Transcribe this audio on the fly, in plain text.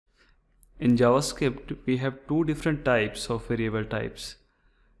In JavaScript, we have two different types of variable types.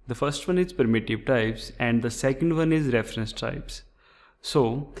 The first one is primitive types and the second one is reference types.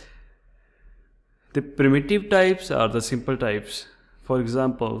 So, the primitive types are the simple types. For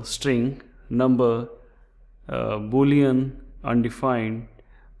example, string, number, boolean, undefined,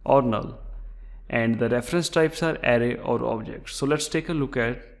 or null. And the reference types are array or object. So let's take a look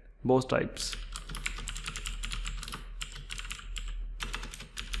at both types.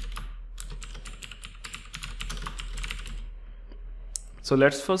 So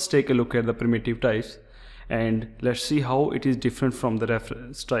let's first take a look at the primitive types and let's see how it is different from the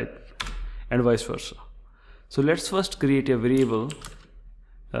reference type and vice versa. So let's first create a variable,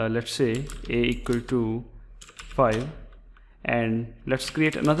 let's say a equal to 5, and let's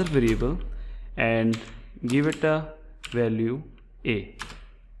create another variable and give it a value a.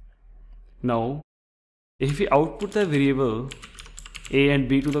 Now if we output the variable a and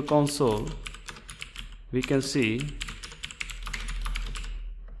b to the console, we can see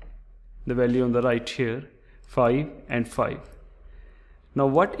the value on the right here, 5 and 5. Now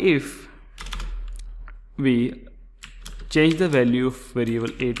what if we change the value of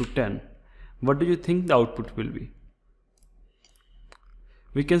variable a to 10? What do you think the output will be?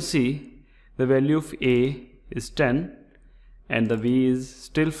 We can see the value of a is 10 and the b is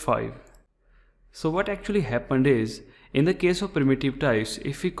still 5. So what actually happened is, in the case of primitive types,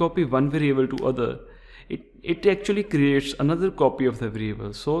 if we copy one variable to other, it actually creates another copy of the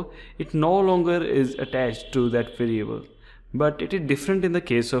variable. So it no longer is attached to that variable, but it is different in the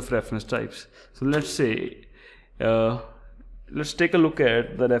case of reference types. So let's say let's take a look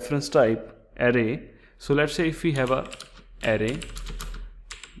at the reference type array. So let's say if we have a array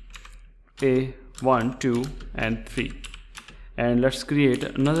a 1 2 and 3, and let's create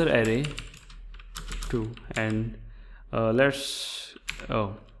another array 2 and let's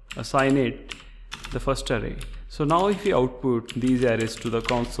assign it the first array. So now if we output these arrays to the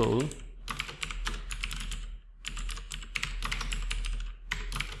console,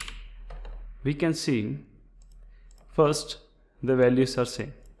 we can see first the values are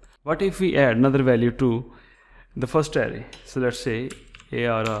same. What if we add another value to the first array? So let's say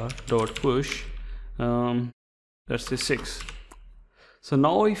arr.push let's say 6. So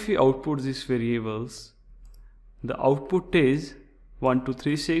now if we output these variables, the output is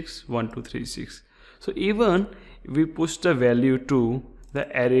 1236 1236. So even we push the value to the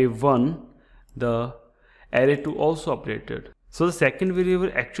array 1, the array 2 also updated. So the second variable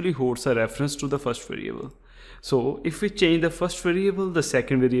actually holds a reference to the first variable. So if we change the first variable, the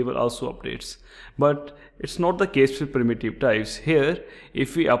second variable also updates. But it's not the case with primitive types. Here,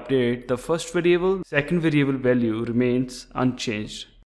 if we update the first variable, second variable value remains unchanged.